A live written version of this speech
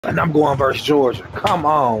And I'm going versus Georgia. Come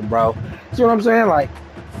on, bro. See what I'm saying? Like,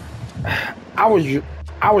 I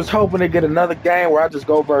was hoping to get another game where I just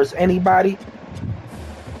go versus anybody.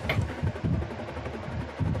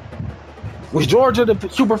 Was Georgia the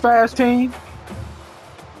super fast team?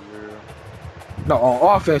 Yeah. No,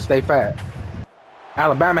 on offense they fast.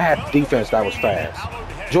 Alabama had defense that was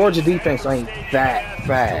fast. Georgia defense ain't that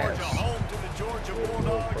fast.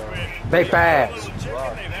 They fast.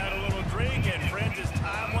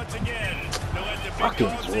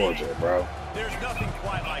 Fucking Georgia, bro.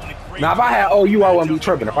 Now, if I had OU, I wouldn't be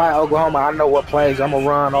tripping. If I had Oklahoma, I know what plays I'm going to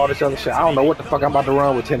run, all this other shit. I don't know what the fuck I'm about to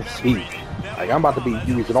run with Tennessee. Like, I'm about to be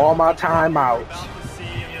using all my timeouts.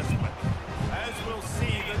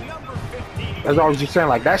 That's what I was just saying.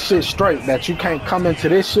 Like, that shit straight, that you can't come into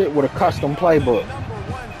this shit with a custom playbook.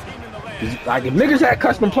 Like, if niggas had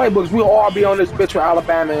custom playbooks, we'll all be on this bitch with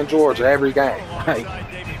Alabama and Georgia every game. Like,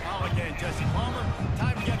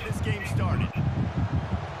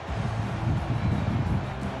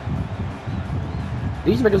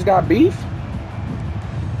 these niggas got beef?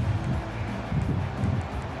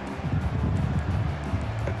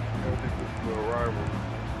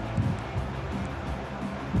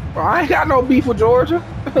 Bro, I ain't got no beef with Georgia.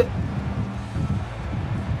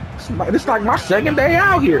 This like my second day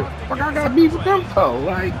out here. Fuck, I got beef with them though.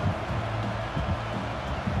 Like,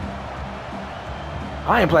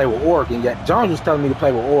 I ain't played with Oregon yet. John was telling me to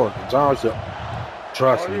play with Oregon. John said,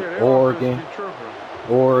 trust me, Oregon.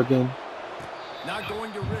 Not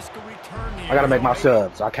going to risk a return here. I gotta make my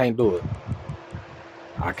subs. I can't do it.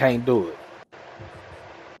 I can't do it.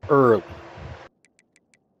 Early.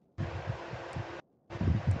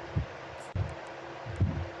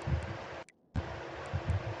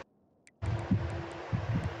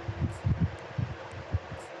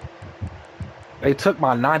 They took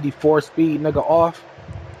my 94 speed nigga off.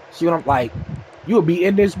 See what I'm like? You'll be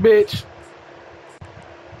in this bitch.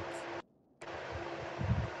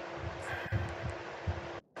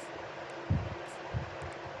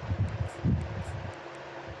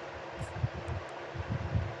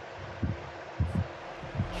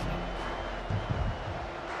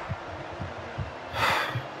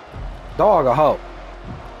 Dog a hoe.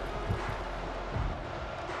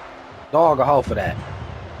 Dog a hoe for that.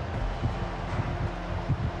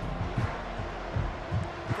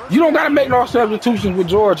 You don't gotta make no substitutions with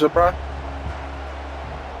Georgia, bro.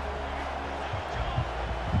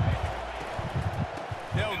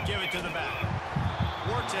 They'll give it to the back.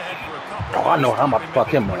 Works ahead for a couple. Oh, I know how I'm about to fuck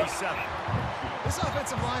him up. This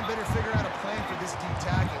offensive line better figure out a plan for this deep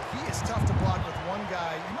tackle. He is tough to block with one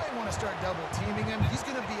guy. You might want to start double teaming him. He's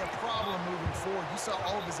going to be a problem moving forward. You saw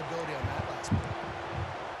all of his ability on that last play.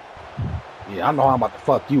 Yeah, I know I'm about to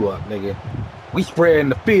fuck you up, nigga. We spreading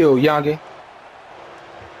the field, youngin.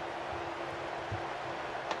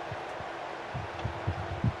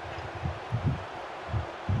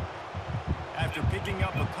 After picking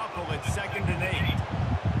up a couple at 2nd and 8.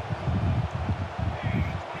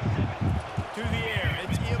 To the air,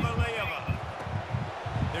 it's Ivalayeva.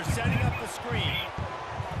 They're setting up the screen.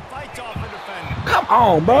 Fights off the defender. Come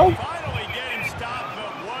on, bro. Finally get him stopped,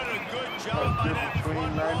 but what a good job by that front wall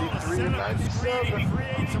to 93 set and up the screen 97. and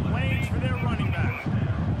create some lanes for their running back.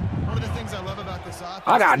 One of the things I love about this offense,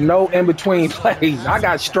 I got no in-between plays. I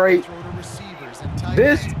got straight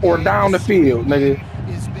this or down the field, nigga.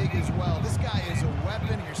 Is big as well. This guy is a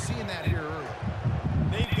weapon. You're seeing that here early.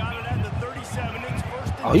 They've got it at the 37. It's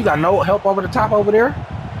first and Oh, you got no help over the top over there?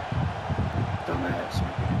 Dumbass.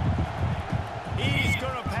 He's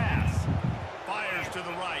gonna pass. Fires to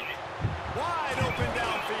the right. Wide open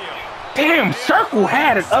downfield. Damn, Circle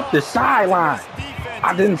had it up the sideline.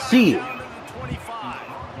 I didn't see it. I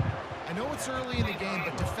know it's early in the game,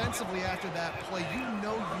 but defensively after that play, you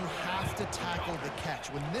know you have to tackle the catch.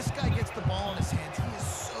 When this guy gets the ball in his hands, he is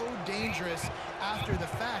so dangerous after the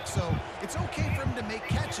fact. So it's okay for him to make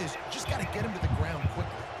catches. Just got to get him to the ground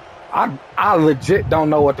quickly. I legit don't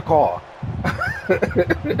know what to call.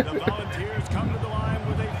 The Volunteers come to the line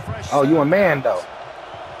with a fresh. Oh, you a man though.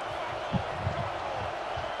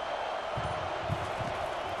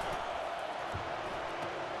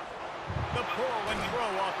 The pull and throw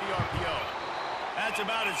off the RPO. That's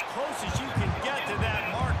about as close as you can get to that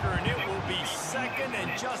marker, and it will be 2nd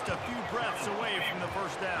and just a few breaths away from the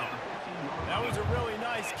first down. That was a really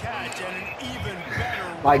nice catch and an even better.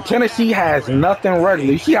 Like, Tennessee has nothing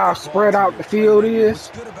regular. You see how spread out the field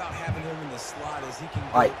is?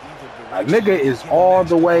 Like, a nigga is all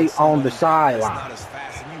the way on the sideline. You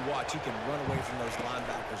can run away from those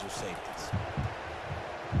linebackers or safeties.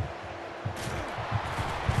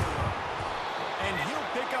 And he'll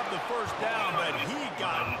pick up the first down, but he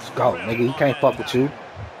got. Let's go, nigga. He can't fuck with you.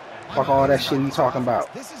 Fuck all that shit you talking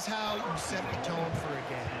about. This is how you set the tone for a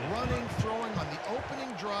game. Running, throwing on the opening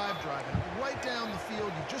drive, driving right down the field.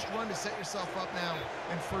 You just run to set yourself up now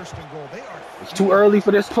in 1st and goal. They are. It's too early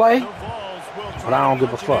for this play, The Vols will but I don't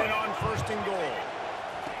give a fuck. on 1st and goal.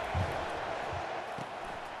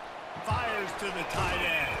 Fires to the tight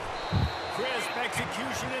end. Crisp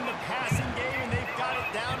execution in the passing game, and they've got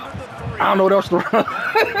it down to the 3. I don't know what else to run.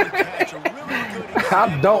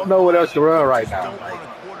 I don't know what else to run right now. Don't want a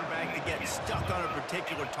quarterback to get stuck on a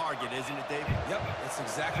particular target, isn't it, David? Yep, that's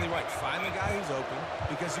exactly right. Find the guy who's open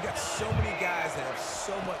because you got so many guys that have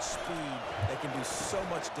so much speed that can do so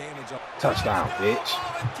much damage. Touchdown, bitch.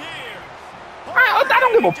 I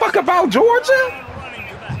don't give a fuck about Georgia. Running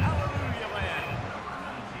to the hallelujah land.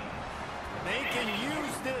 They can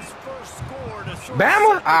use this first score to sort of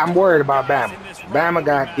Bama? I'm worried about Bama. Bama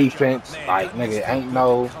got defense. Like, nigga, ain't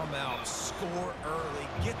no. Come out, score early,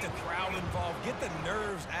 get the crowd involved, get the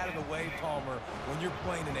nerves out of the way, Palmer, when you're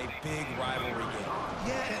playing in a big rivalry game.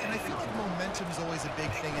 Yeah, and I feel like momentum is always a big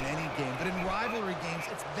thing in any game, but in rivalry games,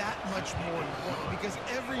 it's that much more important because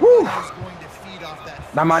everybody is going to feed off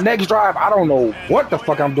that. Now, my next drive, I don't know what the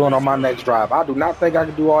fuck I'm doing on my next drive. I do not think I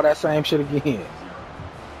can do all that same shit again.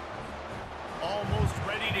 almost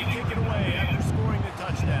ready to kick it away after scoring the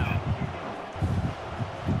touchdown.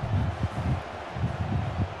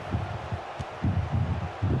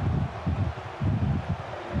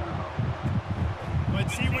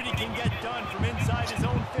 Let's see what he can get done from inside his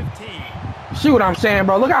own 15. See what I'm saying,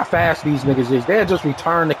 bro? Look how fast these niggas is. They'll just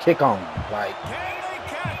return the kick on. Like, Can they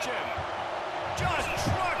catch him? Just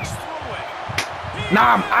trucks through it.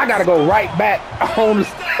 nah, I gotta go right back on the.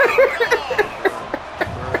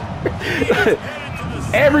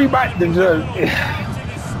 Everybody,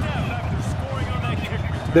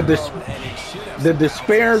 the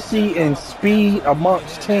disparity in speed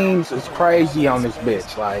amongst teams is crazy on this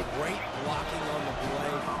bitch. Like, Great blocking on the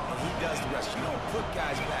play, and he does the rest. You don't put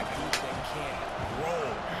guys back if they can't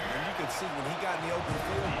roll. And you can see when he got in the open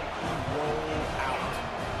field, he rolled out.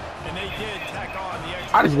 And they did tack on the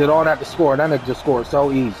extra. I just did all that to score. That nigga just scored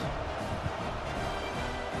so easy.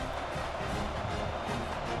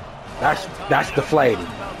 That's deflating.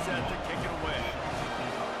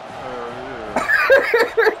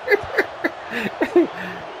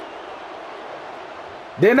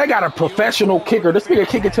 Then they got a professional kicker. This nigga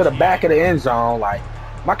kick it to the back of the end zone. Like,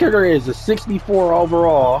 my kicker is a 64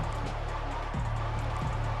 overall.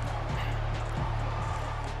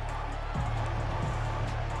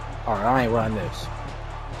 All right, I ain't running this.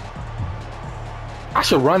 I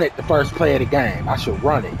should run it the first play of the game. I should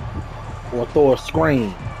run it. Or throw a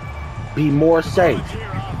screen. Be more safe.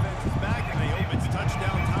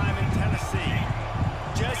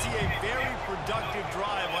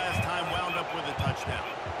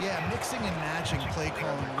 Yeah, mixing and matching play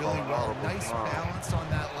calling really well. Nice balance on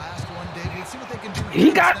that last one, David. Let's see what they can do.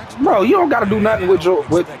 He got, bro, you don't got to do nothing with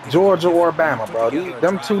Georgia or Bama, bro.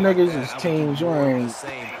 Them two niggas is teams you ain't.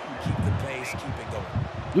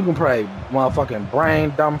 You can play motherfucking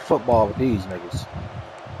brain dumb football with these niggas.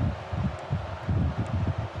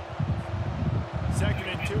 2nd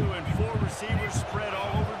and 2 and 4 receivers spread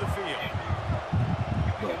all over the field.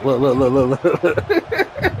 Look.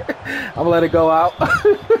 I'm gonna let it go out.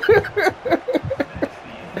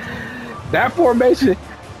 That formation.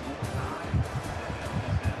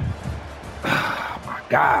 Oh my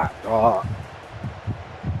God, dog.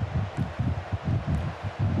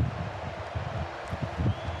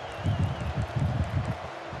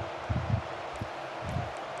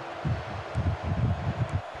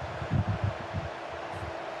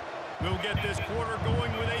 We'll get this quarter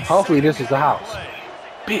going with a Hopefully this is the house. play.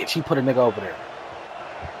 Bitch, he put a nigga over there.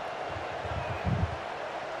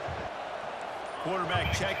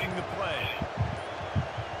 Quarterback checking the play.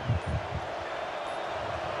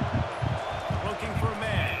 Looking for a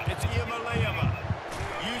man. It's Iamaleava.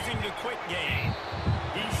 Using the quick game.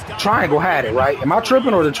 Triangle had it, right? Am I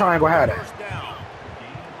tripping or the triangle had it?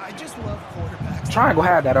 I just love quarterbacks. Triangle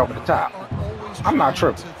had that over the top. I'm not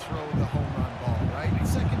tripping. To throw the home run ball, right?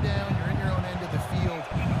 2nd down, you're in your own end of the field.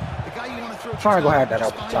 The guy you want to throw. Triangle had that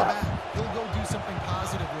over the find top. back. He'll go do something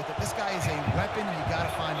positive with it. This guy is a weapon, and you got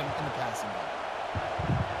to find him in the passing game.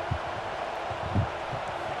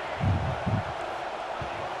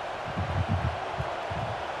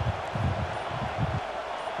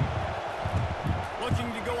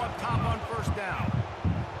 Looking to go up top on 1st down.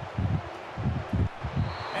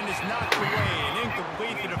 And it's knocked away. An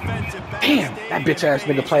incomplete. The defensive back. Damn, that bitch ass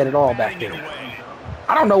nigga played it all back there.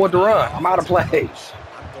 I don't know what to run. I'm out of plays.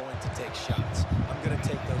 I'm going to take shots. I'm going to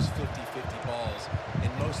take those 50-50 balls.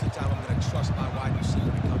 And most of the time, I'm going to trust my wide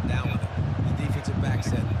receiver to come down with it. The defensive back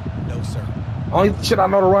said, Only shit I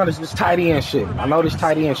know to run is this tight end shit. I know this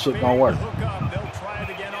tight end shit gonna work. They'll try it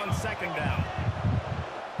again on second down.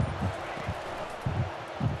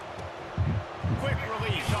 Quick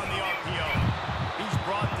release on the RPO. He's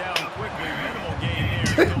brought down quickly. Minimal gain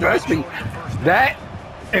there. Trust me. That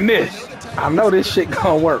and this. I know this shit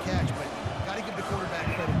gonna work.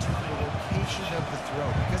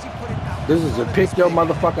 This is a pick your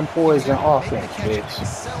motherfucking poison offense, bitch.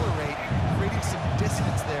 Accelerate, creating some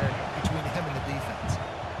distance there between him and the defense.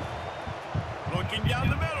 Looking down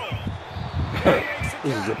the middle.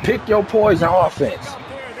 This is a pick your poison offense.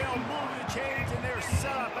 They'll move the chains and they're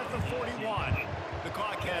set up at the 41. The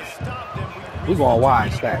clock has stopped them. We going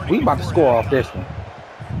wide stack. We about to score off this one.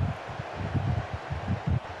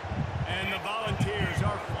 And the Volunteers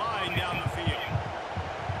are flying down the field.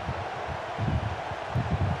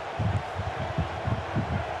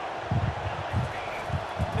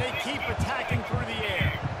 They keep attacking through the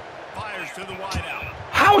air. Fires to the wideout.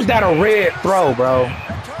 How is that a red throw, bro?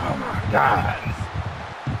 Oh my God.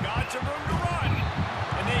 Got some room to run.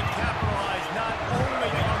 And they capitalize not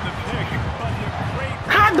only on the pick, but the great...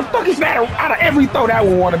 How the fuck is that? Out of every throw, that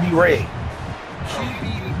would want to be red. QB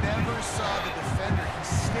never saw the defender. He's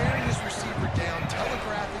staring his receiver down,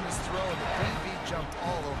 telegraphing his throw, and the DB jumped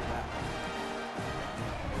all over that.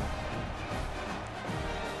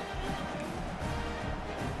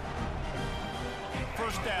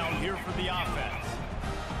 First down here for the offense.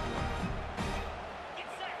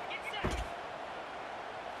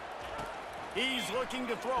 He's looking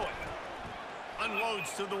to throw it.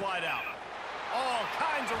 Unloads to the wideout. All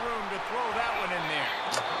kinds of room to throw that one in there.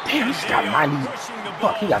 Damn, he's got 90.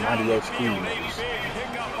 Fuck, he got 98 speed.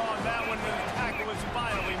 Pick up on that one when the tackle is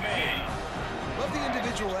finally made. Love the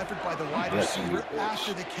individual effort by the wide receiver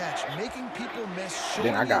after the catch, making people miss.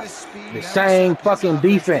 Then I got the speed. the same fucking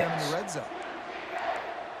defense.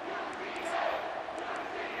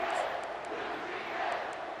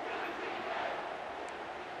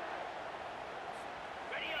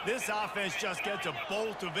 This offense just gets a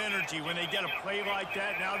bolt of energy when they get a play like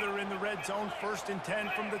that. Now they're in the red zone, 1st and 10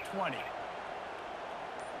 from the 20.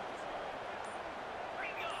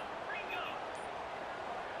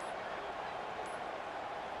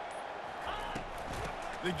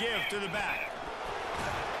 The give to the back.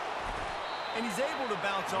 And he's able to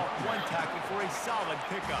bounce off one tackle for a solid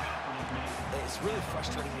pickup. It's really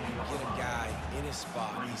frustrating when you get a guy in his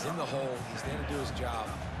spot. He's in the hole. He's there to do his job.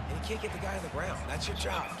 And you can't get the guy on the ground. That's your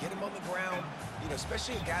job. Get him on the ground. You know,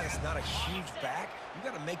 especially a guy that's not a huge back. You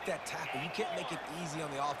got to make that tackle. You can't make it easy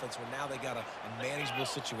on the offense when now they got a manageable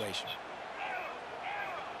situation.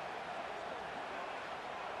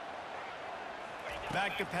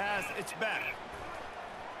 Back to pass. It's back.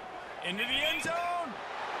 Into the end zone.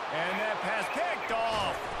 And that pass picked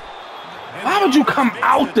off. Why would you come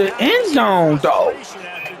out the end zone, though?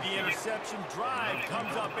 After the interception, drive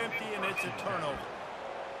comes up empty, and it's a turnover.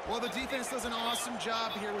 Well, the defense does an awesome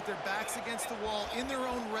job here with their backs against the wall in their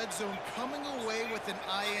own red zone, coming away with an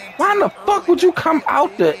INT. Why in the fuck would you come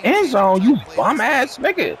out the end zone, you bum-ass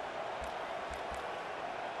nigga?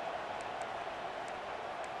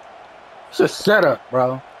 It's a setup,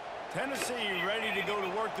 bro. Tennessee ready to go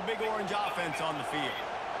to work the Big Orange offense on the field.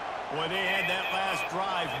 Boy, they had that last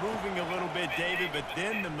drive moving a little bit, David, but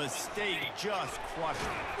then the mistake just crushed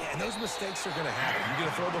it. Yeah, and those mistakes are going to happen. You're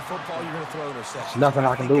going to throw the football, you're going to throw interceptions. There's nothing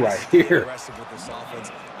I can do right here. Aggressive with this offense.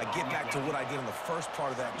 I get back to what I did in the first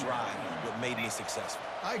part of that drive that made me successful.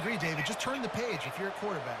 I agree, David. Just turn the page if you're a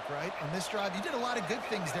quarterback, right? On this drive, you did a lot of good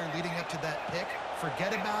things there leading up to that pick.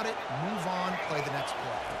 Forget about it, move on, play the next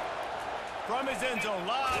play. From his end zone, a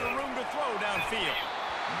lot of room to throw downfield.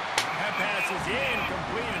 That pass is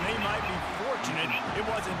incomplete, and they might be fortunate it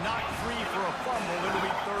wasn't knocked free for a fumble. It'll be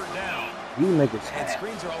 3rd down. You niggas And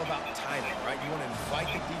screens are all about timing, right? You want to invite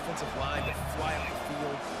the defensive line to fly up the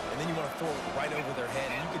field, and then you want to throw it right over their head.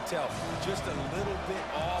 And you could tell just a little bit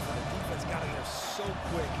off, and the defense got in there so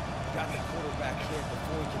quick, got the quarterback hit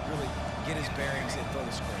before he could really get his bearings and throw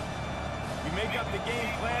the screen. You make up the game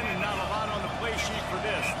plan, and not a lot on the play sheet for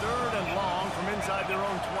this. 3rd and long from inside their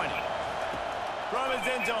own 20. From his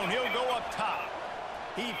end zone, he'll go up top.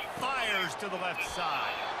 He fires to the left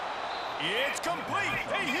side. It's complete.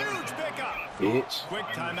 A huge pickup. bitch. Quick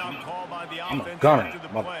timeout call by the I'm a offense gunner, after the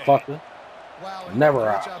play. motherfucker. Wow, Never great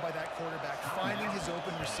out. job by that quarterback, finding his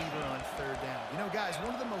open receiver on 3rd down. You know, guys,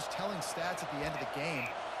 one of the most telling stats at the end of the game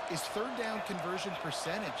is 3rd down conversion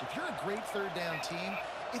percentage. If you're a great 3rd down team,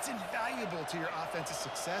 it's invaluable to your offensive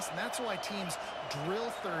success, and that's why teams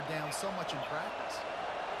drill 3rd down so much in practice.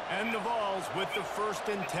 And the Vols with the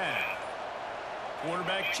 1st and 10.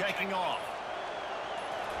 Quarterback checking off.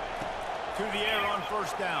 To the air on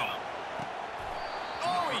 1st down.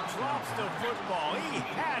 Oh, he drops the football. He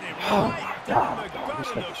had it right down the gut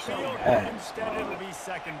of the field. Instead, it'll be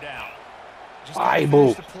second down. Just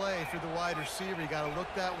finish the play for the wide receiver. You got to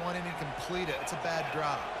look that one in and complete it. It's a bad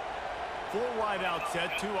drop. 4 wide out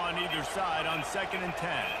set, 2 on either side on 2nd and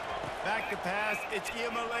 10. Back to pass, it's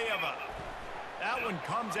Iamaleava. That one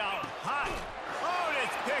comes out hot. Oh, and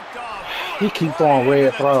it's picked off. He keep throwing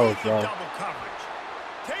red throws, bro.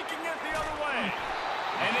 Taking it the other way.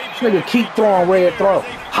 This nigga keep throwing red throws.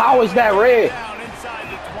 How is that red?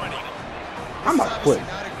 I'm about to quit.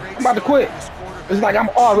 I'm about to quit. It's like I'm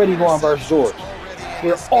already going versus Georgia.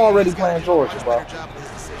 We're already playing Georgia, bro.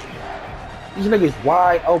 These niggas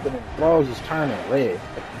wide open and throws is turning red.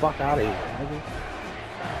 Get the fuck out of here, nigga.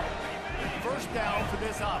 First down for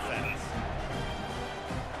this offense.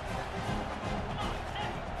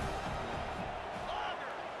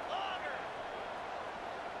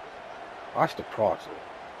 Watch the crosser.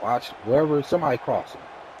 Watch wherever somebody crossing.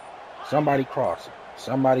 Somebody crossing.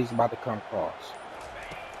 Somebody's about to come cross.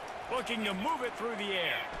 Looking to move it through the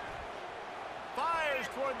air. Fires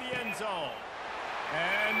toward the end zone.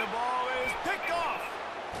 And the ball is picked off.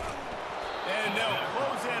 And they'll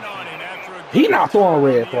close in on him after a... He not throwing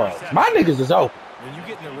red throws. My niggas is open. When you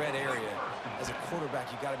get in the red area, as a quarterback,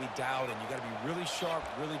 you got to be dialed in. You got to be really sharp,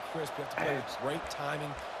 really crisp. You have to play with great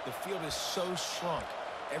timing. The field is so shrunk.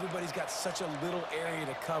 Everybody's got such a little area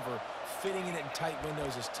to cover. Fitting it in tight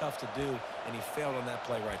windows is tough to do, and he failed on that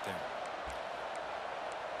play right there.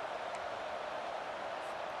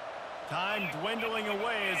 Time dwindling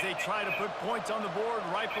away as they try to put points on the board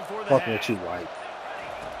right before the Fucking half. with you, White.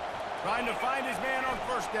 Trying to find his man on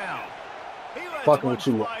first down. Fucking with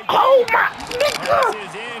you. Oh my nigga!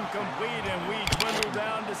 This is incomplete, and we dwindle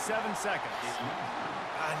down to 7 seconds.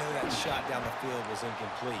 I know that shot down the field was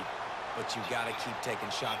incomplete, but you got to keep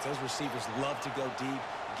taking shots. Those receivers love to go deep.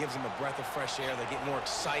 It gives them a breath of fresh air. They get more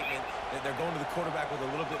excitement. They're going to the quarterback with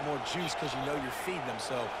a little bit more juice because you know you're feeding them.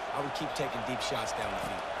 So I would keep taking deep shots down the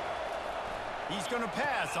field. He's going to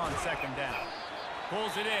pass on second down.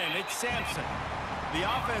 Pulls it in. It's Sampson. The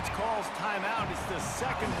offense calls timeout. It's the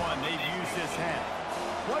second one they've used this half.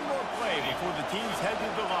 One more play before the teams head to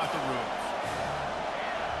the locker rooms.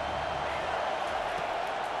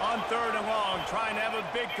 On 3rd and long, trying to have a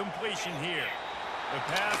big completion here. The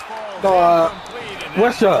pass falls incomplete, and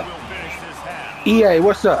what's up? We'll finish this half. EA,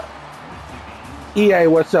 what's up? EA,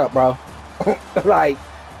 what's up, bro? Like,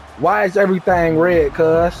 why is everything red,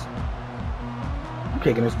 cuz? I'm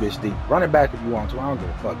kicking this bitch deep. Run it back if you want to. I don't give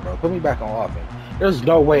a fuck, bro. Put me back on offense. There's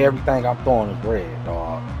no way everything I'm throwing is red,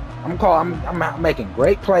 dog. I'm making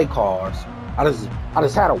great play calls. I just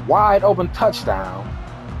had a wide open touchdown.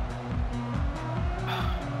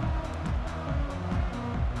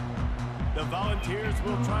 The Volunteers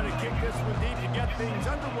will try to kick this one deep to get things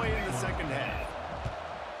underway in the second half.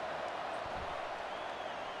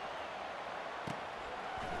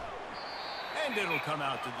 And it'll come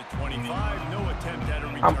out to the 25. No attempt at a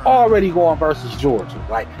return. I'm already going versus Georgia.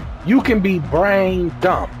 Like, you can be brain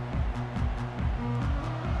dumb.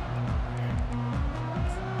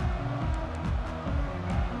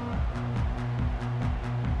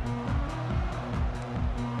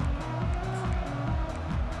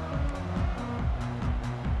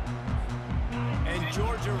 And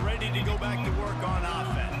Georgia ready to go back to work on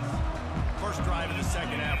offense. First drive of the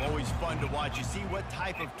second half, always fun to watch. You see what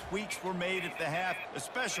type of tweaks were made at the half,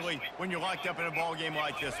 especially when you're locked up in a ball game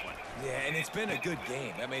like this one. Yeah, and it's been a good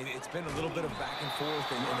game. I mean, it's been a little bit of back and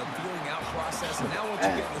forth and a feeling out process. And now once you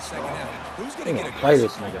get in the second half, who's going to get play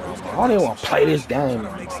this nigga? I don't even want to play this game.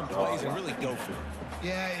 Make some plays and really go for it.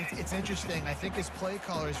 Yeah, it's interesting. I think as play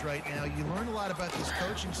callers right now, you learn a lot about these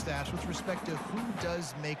coaching staffs with respect to who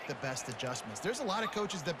does make the best adjustments. There's a lot of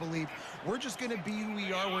coaches that believe we're just going to be who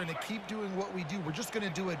we are. We're going to keep doing what we do. We're just going to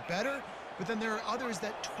do it better. But then there are others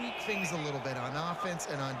that tweak things a little bit on offense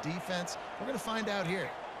and on defense. We're going to find out here.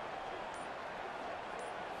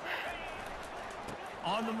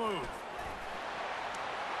 On the move.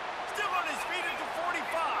 Still on his feet at the 45.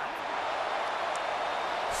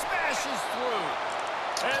 Smashes through.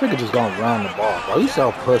 This nigga just gonna run the ball, bro. You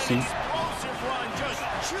so pussy.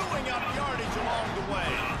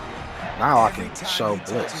 Now I can show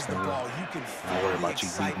blitz. You can don't worry about you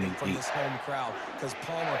beating me from this home crowd because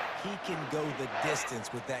Palmer, he can go the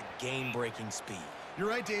distance with that game-breaking speed. You're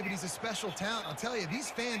right, David. He's a special talent. I'll tell you,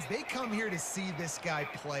 these fans, they come here to see this guy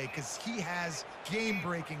play because he has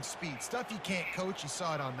game-breaking speed. Stuff you can't coach. You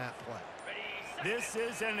saw it on that play. This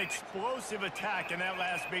is an explosive attack, and that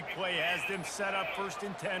last big play has them set up 1st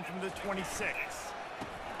and 10 from the 26.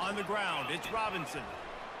 On the ground, it's Robinson.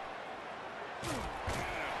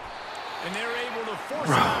 And they're able to force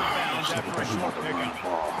it out of bounds after a short pickup.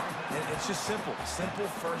 And it's just simple. Simple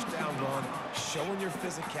first down run, showing your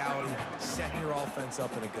physicality, setting your offense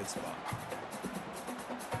up in a good spot.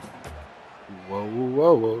 Whoa,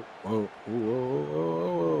 whoa, whoa, whoa,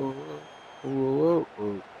 whoa, whoa, whoa,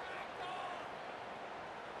 whoa.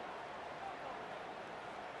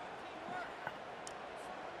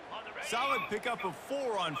 Solid pickup of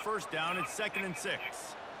 4 on first down. It's 2nd and 6.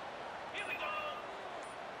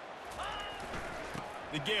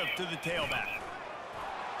 The give to the tailback.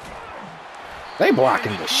 They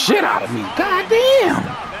blocking the shit out of me. God damn.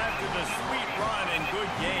 After the sweet run and good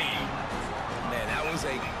gain. Man, that was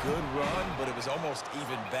a good run, but it was almost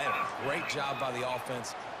even better. Great job by the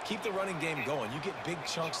offense. Keep the running game going. You get big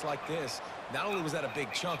chunks like this. Not only was that a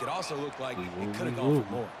big chunk, it also looked like it could have gone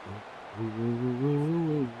for more.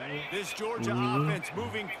 This Georgia offense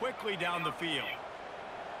moving quickly down the field.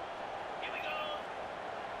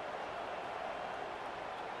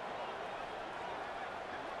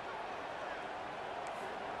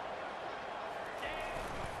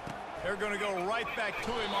 They're going to go right back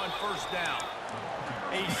to him on first down.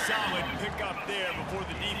 A solid pickup there before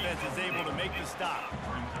the defense is able to make the stop.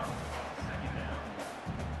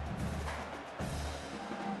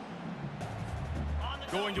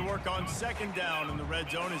 Going to work on 2nd down in the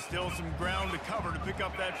red zone. Is still some ground to cover to pick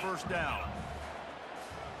up that first down.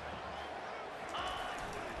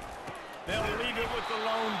 They'll leave it with the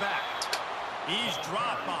lone back. He's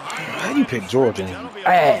dropped behind. How you pick Georgia?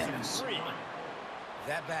 Ass.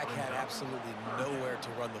 That back had absolutely nowhere to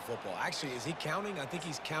run the football. Actually, is he counting? I think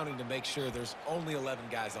he's counting to make sure there's only 11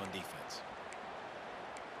 guys on defense.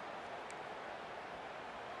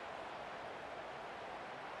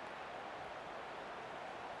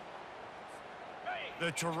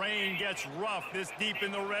 The terrain gets rough this deep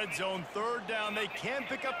in the red zone. 3rd down. They can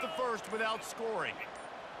pick up the first without scoring.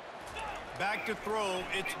 Back to throw.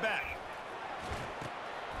 It's back.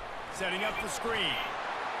 Setting up the screen.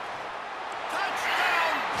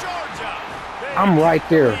 Touchdown, Georgia. I'm right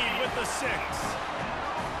there. With the 6.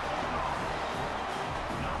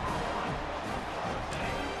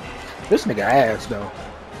 This nigga ass though.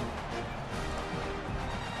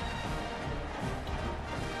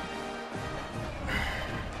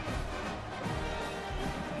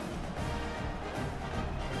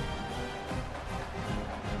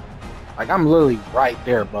 Like, I'm literally right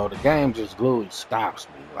there, bro. The game just literally stops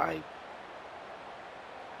me. Like,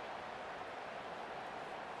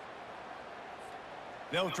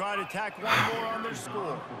 they'll try to tack one more on their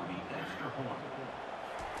score.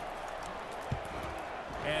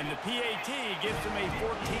 And the PAT gives them a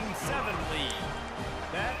 14-7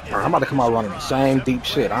 lead. I'm about to come out running the same deep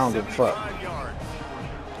shit. I don't give a fuck.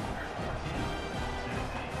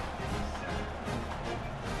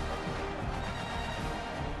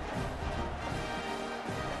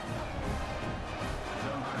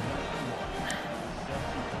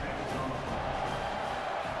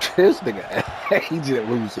 This nigga, he just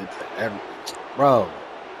loses to everything. Bro,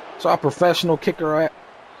 so a professional kicker at.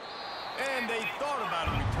 And they thought about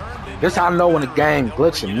a return. This how I know when the game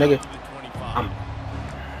glitching, nigga.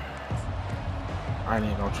 I ain't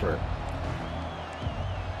even gonna trip.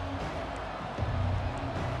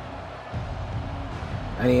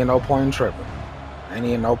 Ain't even no point in tripping. Ain't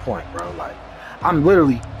even no point, bro. Like, I'm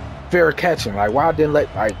literally fair catching. Like, why I didn't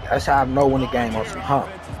let, like, that's how I know when the game on some hump.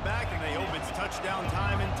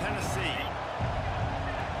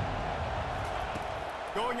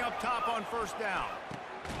 First down.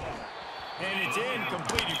 And it's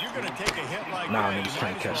incomplete. If you're going to take a hit like that, niggas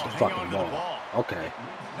can't catch the fucking ball. Okay.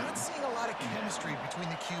 Not seeing a lot of chemistry between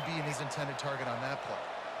the QB and his intended target on that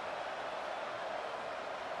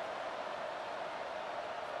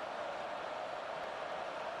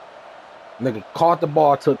play. Nigga caught the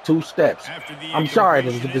ball, took 2 steps. I'm sorry,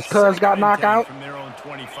 did this cuz got knocked out? From their own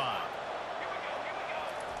 25.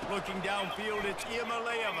 Looking downfield, it's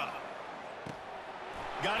Iamaleava.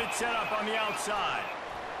 Got it set up on the outside.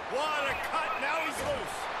 What a cut. Now he's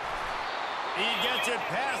loose. He gets it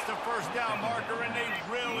past the first down marker, and a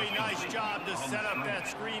really nice job to set up that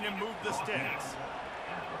screen and move the sticks.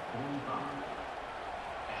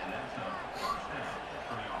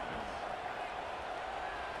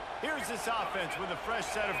 Here's this offense with a fresh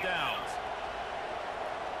set of downs.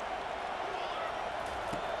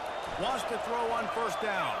 Wants to throw on first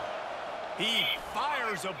down. He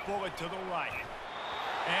fires a bullet to the right.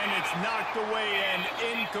 And it's knocked away and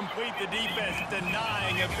incomplete. The defense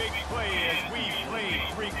denying a big play as we played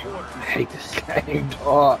 3 quarters. I hate this game,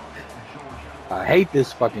 dog. I hate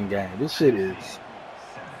this fucking game. This shit is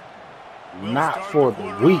not for the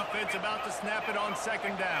weak. Offense about to snap it on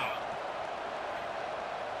 2nd down.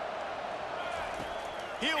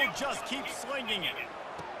 He'll just keep slinging it.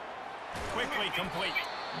 Quickly complete.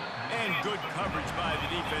 And good coverage by the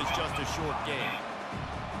defense, just a short game.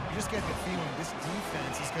 You just get the feeling this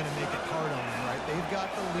defense is going to make it hard on them, right? They've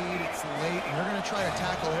got the lead, it's late, and they're going to try to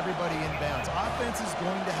tackle everybody inbounds. Offense is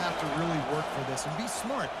going to have to really work for this and be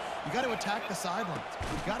smart. You got to attack the sidelines.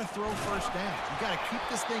 You got to throw first down. You got to keep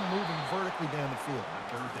this thing moving vertically down the field.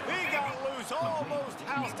 He got loose, almost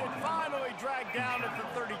housed it, finally dragged down at the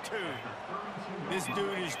 32. This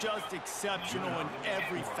dude is just exceptional in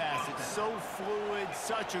every facet. So fluid,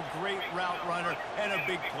 such a great route runner, and a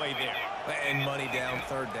big play there. And money down,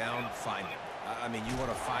 third down, find him. I mean, you want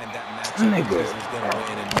to find that matchup because he's going to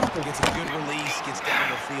win. And gets a good release, gets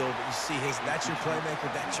down the field. You see that's your playmaker,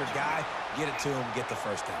 that's your guy. Get it to him, get the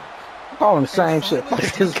first down. I'm calling the same shit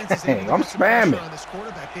like this game. I'm spamming.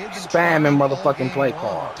 Spamming motherfucking play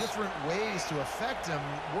calls. Different ways to affect him.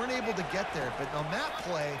 Weren't able to get there. But on that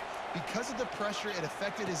play, because of the pressure, it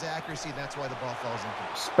affected his accuracy. That's why the ball falls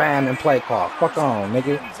into. Spamming play call. Fuck on,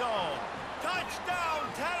 nigga. Touchdown,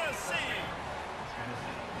 Tennessee.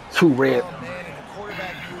 Two red. Oh, man, and the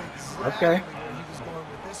quarterback knew exactly okay. where he was going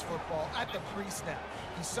with this football at the pre-snap.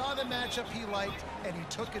 He saw the matchup he liked, and he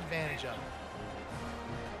took advantage of it.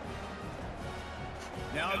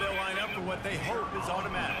 Now they'll line up for what they hope is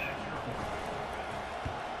automatic.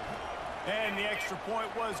 And the extra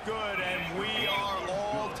point was good, and we are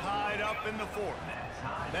all tied up in the fourth.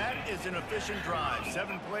 That is an efficient drive.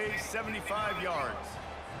 7 plays, 75 yards.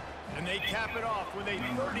 And they cap it off with a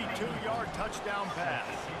 32-yard touchdown pass.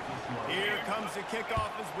 Here comes the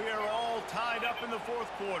kickoff as we are all tied up in the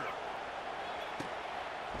fourth quarter.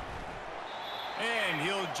 And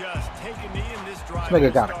he'll just take a knee in this drive. This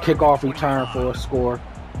nigga got a kickoff return for a score.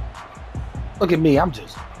 Look at me, I'm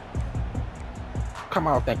just... Come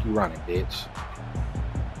out, think you running, bitch.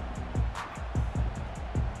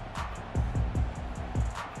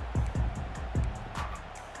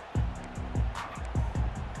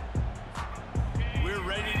 We're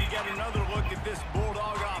ready to get another look at this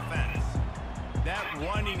Bulldog offense. That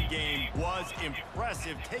running game was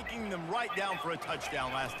impressive, taking them right down for a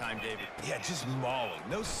touchdown last time, David. Yeah, just mauling.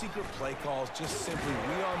 No secret play calls, just simply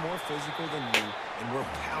we are more physical than you, and we're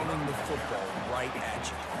pounding the football right at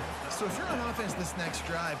you. So if you're on offense this next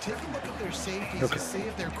drive, take a look at their safeties to see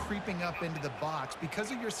if they're creeping up into the box. Because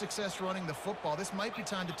of your success running the football, this might be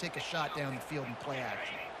time to take a shot down the field and play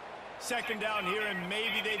action. Second down here, and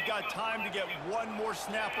maybe they've got time to get one more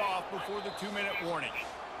snap off before the 2-minute warning.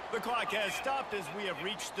 The clock has stopped as we have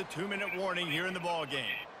reached the 2-minute warning here in the ball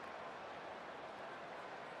game.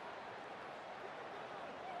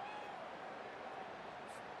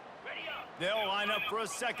 They'll line up for a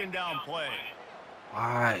second down play.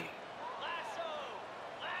 Why?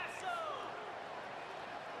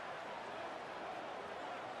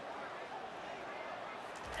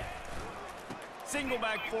 Single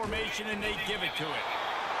back formation, and they give it to it.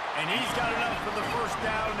 And he's got enough for the first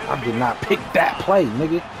down. I did not pick that play,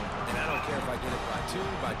 nigga. And I don't care if I get it by 2,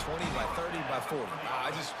 by 20, by 30, by 40.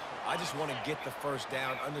 I just want to get the first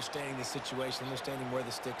down, understanding the situation, understanding where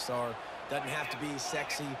the sticks are. Doesn't have to be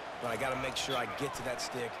sexy, but I got to make sure I get to that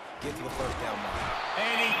stick, get to the first down line.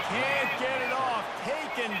 And he can't get it off.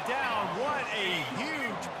 Taken down. What a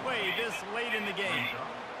huge play this late in the game.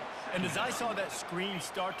 And as I saw that screen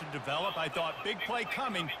start to develop, I thought, big play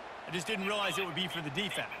coming. I just didn't realize it would be for the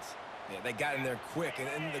defense. Yeah, they got in there quick,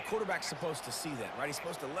 and the quarterback's supposed to see that, right? He's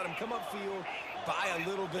supposed to let him come upfield, buy a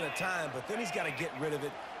little bit of time, but then he's got to get rid of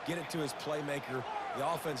it, get it to his playmaker. The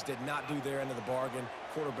offense did not do their end of the bargain.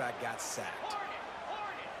 Quarterback got sacked.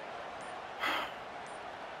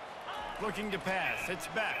 Looking to pass. It's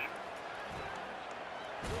back.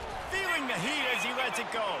 Feeling the heat as he lets it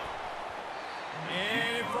go.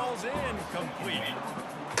 And it falls in complete.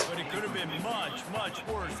 But it could have been much, much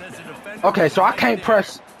worse as a defender. Okay, so I can't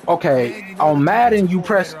press. Okay, on Madden you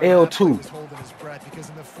press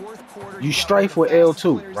L2. You strafe with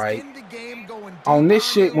L2, right? On this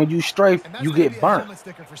shit, when you strafe, you get burnt.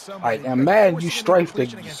 Like in Madden, you strafe to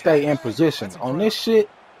stay in position. On this shit,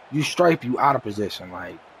 you strafe, you out of position.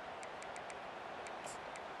 Like.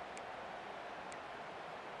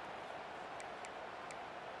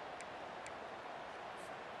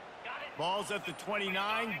 Ball's at the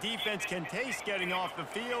 29. Defense can taste getting off the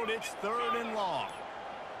field. It's 3rd and long.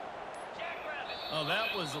 Oh,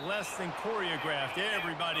 that was less than choreographed.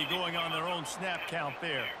 Everybody going on their own snap count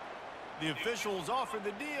there. The officials offer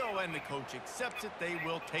the deal, and the coach accepts it. They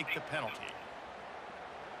will take the penalty.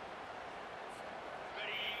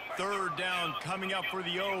 3rd down coming up for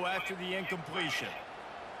the O after the incompletion.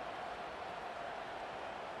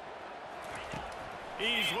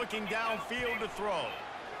 He's looking downfield to throw.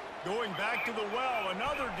 Going back to the well,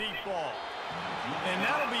 another deep ball. And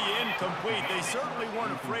that'll be incomplete. They certainly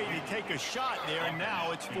weren't afraid to take a shot there, and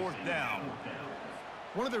now it's 4th down.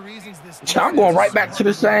 One of the reasons this I'm going right back to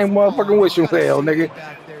the same motherfucking wishing well, nigga.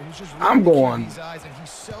 I'm going.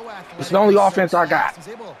 It's the only offense I got. He's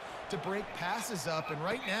able to break passes up, and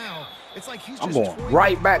right now, it's like he's I'm going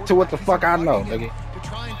right back to what the fuck I know, nigga. To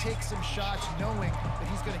try and take some shots, knowing that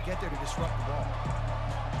he's going to get there to disrupt the ball.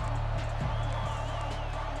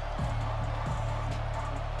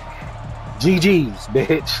 GG's,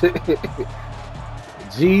 bitch.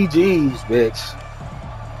 GG's, bitch.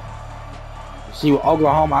 See, with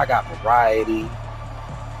Oklahoma, I got variety.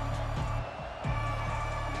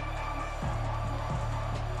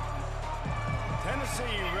 Tennessee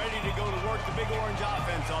ready to go to work the Big Orange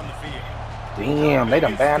offense on the field. Damn, they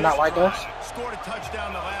done banned out like us. Scored a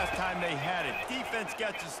touchdown the last time they had it. Defense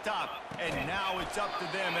gets a stop, and now it's up to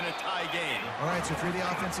them in a tie game. All right, so if you're the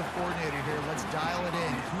offensive coordinator here, let's dial it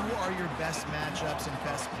in. Who are your best matchups and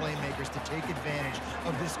best playmakers to take advantage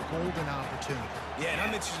of this golden opportunity? Yeah, and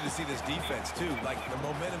I'm interested to see this defense, too. Like, the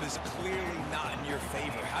momentum is clearly not in your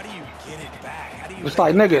favor. How do you get it back? How do you... It's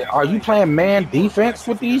like, nigga, are you playing man defense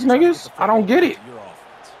with these niggas? I don't get it.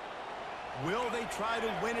 Will they try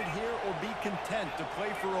to win it here or be content to play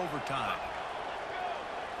for overtime?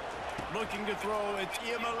 Looking to throw, it's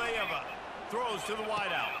Iamaleava. Throws to the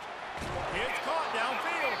wideout. It's caught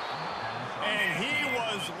downfield. And he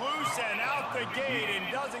was loose and out the gate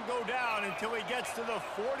and doesn't go down until he gets to the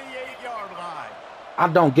 48-yard line. I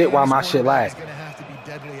don't get why my shit lags. He's going to have to be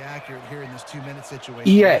deadly accurate here in this 2-minute situation.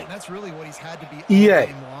 EA. And that's really what he's had to be all EA.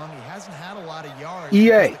 game long. He hasn't had a lot of yards.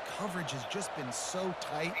 EA. The coverage has just been so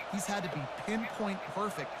tight. He's had to be pinpoint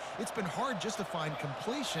perfect. It's been hard just to find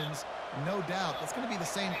completions, no doubt. That's going to be the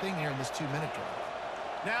same thing here in this 2-minute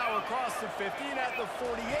drive. Now across the 50 and at the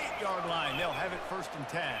 48-yard line. They'll have it 1st and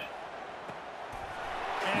 10.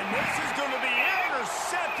 And this is going to be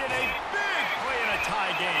intercepted. A big play in a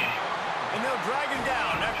tie game. And they'll drag him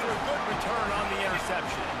down after a good return on the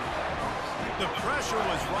interception. The pressure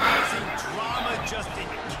was rising. Drama just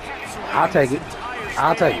encapsulated. I'll take it.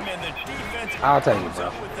 I'll take it. And the defense I'll take it, bro.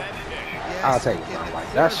 with that pick. I'll take it, bro.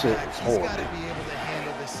 Like, that shit is horrible. He's got to be able to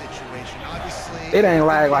handle this situation. Obviously, It ain't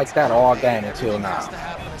lag like that all game until everything now. has to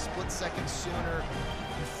happen a split second sooner.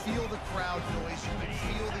 You feel the crowd noise. You can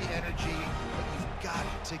feel the energy, but you've got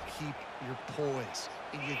to keep your poise.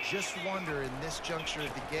 And you just wonder in this juncture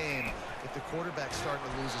of the game if the quarterback's starting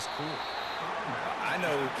to lose his cool. I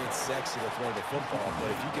know it's sexy to throw the football,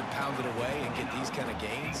 but if you can pound it away and get these kind of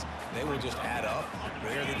gains, they will just add up,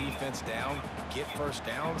 wear the defense down, get first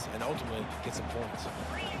downs, and ultimately get some points.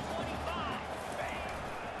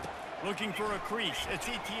 Looking for a crease. It's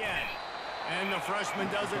Etienne. And the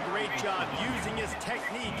freshman does a great job using his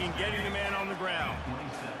technique and getting the man on the ground.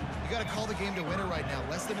 You got to call the game to win it right now.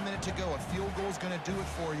 Less than a minute to go. A field goal is going to do it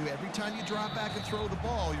for you. Every time you drop back and throw the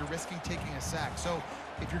ball, you're risking taking a sack. So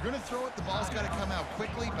if you're going to throw it, the ball's got to come out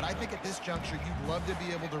quickly. But I think at this juncture, you'd love to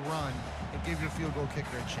be able to run and give your field goal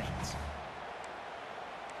kicker a chance.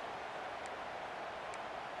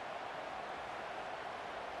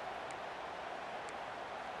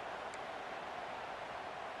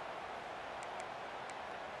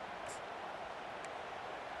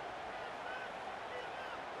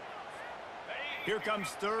 Here comes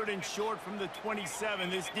 3rd and short from the 27.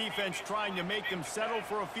 This defense trying to make them settle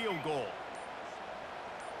for a field goal.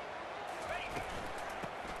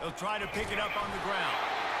 They'll try to pick it up on the ground.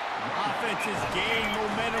 Offense has gained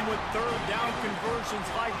momentum with 3rd down conversions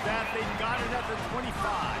like that. They've got it at the 25.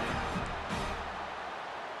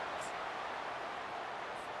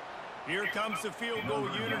 Here comes the field goal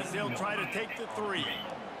unit as they'll try to take the 3.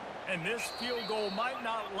 And this field goal might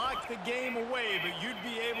not lock the game away, but you'd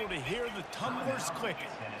be able to hear the tumblers clicking.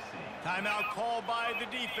 Timeout called by the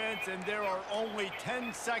defense, and there are only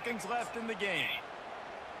 10 seconds left in the game.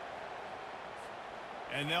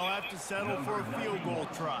 And they'll have to settle for a field goal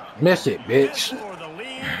try. Miss it, bitch. For the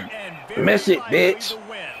lead and very Miss it, likely bitch. to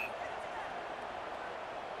win.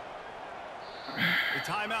 The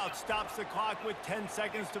timeout stops the clock with 10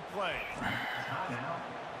 seconds to play.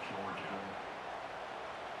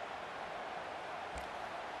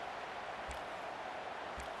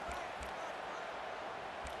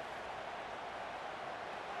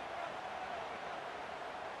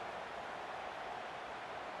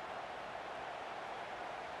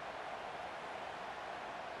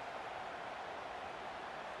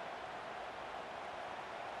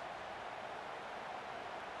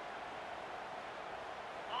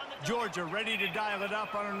 Georgia ready to dial it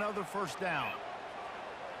up on another 1st down.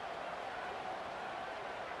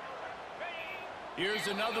 Here's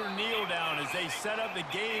another kneel down as they set up the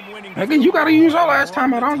game-winning. Nigga, you gotta use your last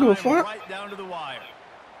time. I don't give a fuck. Right down to the wire.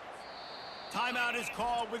 Timeout is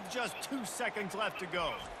called with just 2 seconds left to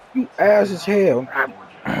go. You ass as hell.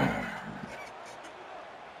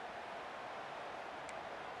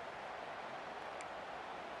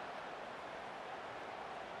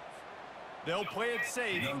 They'll play it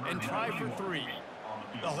safe and try for 3.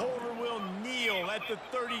 The holder will kneel at the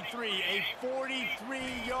 33. A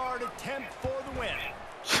 43-yard attempt for the win.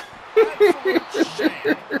 Absolute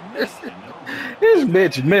shame. Missed it. This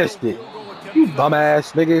bitch missed it. You bum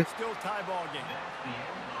ass nigga. Still tie ball game.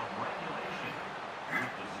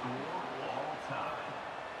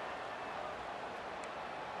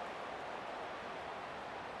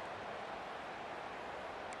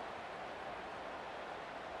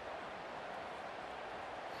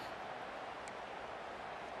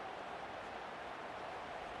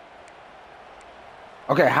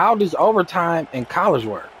 Okay, how does overtime in college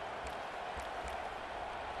work?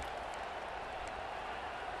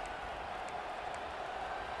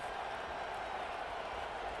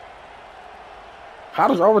 How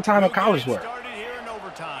does overtime in college work? Started here in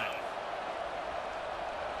overtime.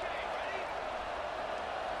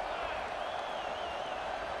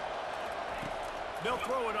 They'll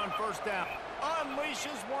throw it on first down.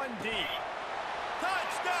 Unleashes one deep.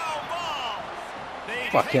 Touchdown ball. They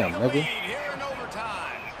Fuck take him, the nigga. lead here in overtime.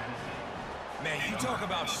 Man, you talk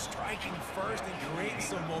about striking first and creating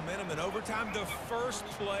some momentum in overtime. The first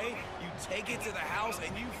play, you take it to the house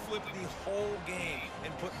and you flip the whole game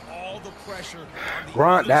and put all the pressure on the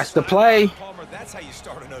Grunt, other that's the side. play. Palmer, that's how you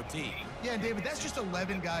start an OT. Yeah, David, that's just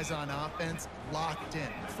 11 guys on offense locked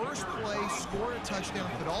in. First play, score a touchdown,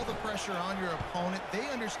 put all the pressure on your opponent. They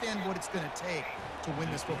understand what it's going to take to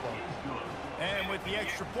win this football game. And with the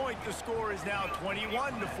extra point, the score is now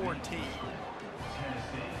 21-14.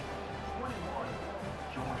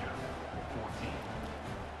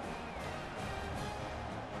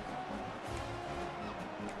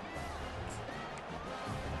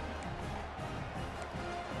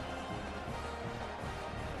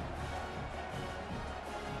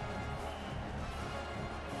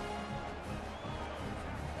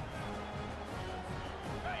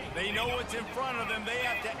 They know what's in front of them. They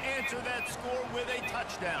have to answer that score with a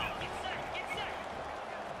touchdown.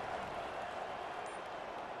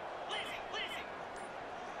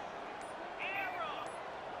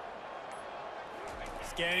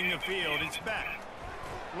 Scanning the field, it's back.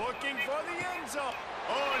 Looking for the end zone.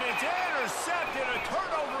 Oh, and it's intercepted. A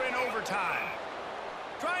turnover in overtime.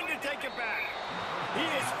 Trying to take it back. He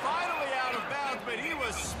is finally out of bounds, but he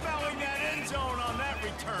was smelling that end zone on that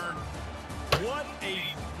return. What a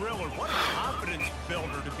thriller. What a confidence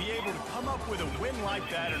builder to be able to come up with a win like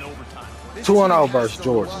that in overtime. 2-0 versus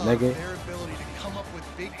Georgia, nigga. Their ability to come up with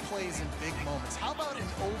big plays in big moments. How about in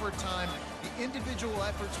overtime, the individual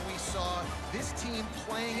efforts we saw, this team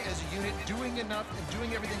playing as a unit, doing enough and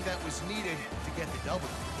doing everything that was needed to get the W.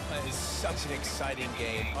 It's such an exciting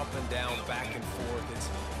game, up and down, back and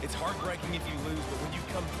forth. It's heartbreaking if you lose, but when you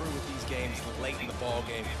come through with these games late in the ball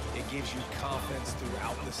game, it gives you confidence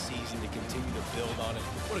throughout the season to continue to build on it.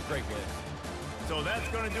 What a great win. So that's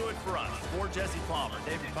going to do it for us. For Jesse Palmer,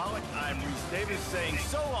 David Pollack, I'm Reese Davis saying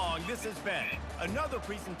so long. This has been another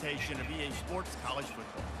presentation of EA Sports College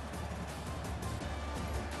Football.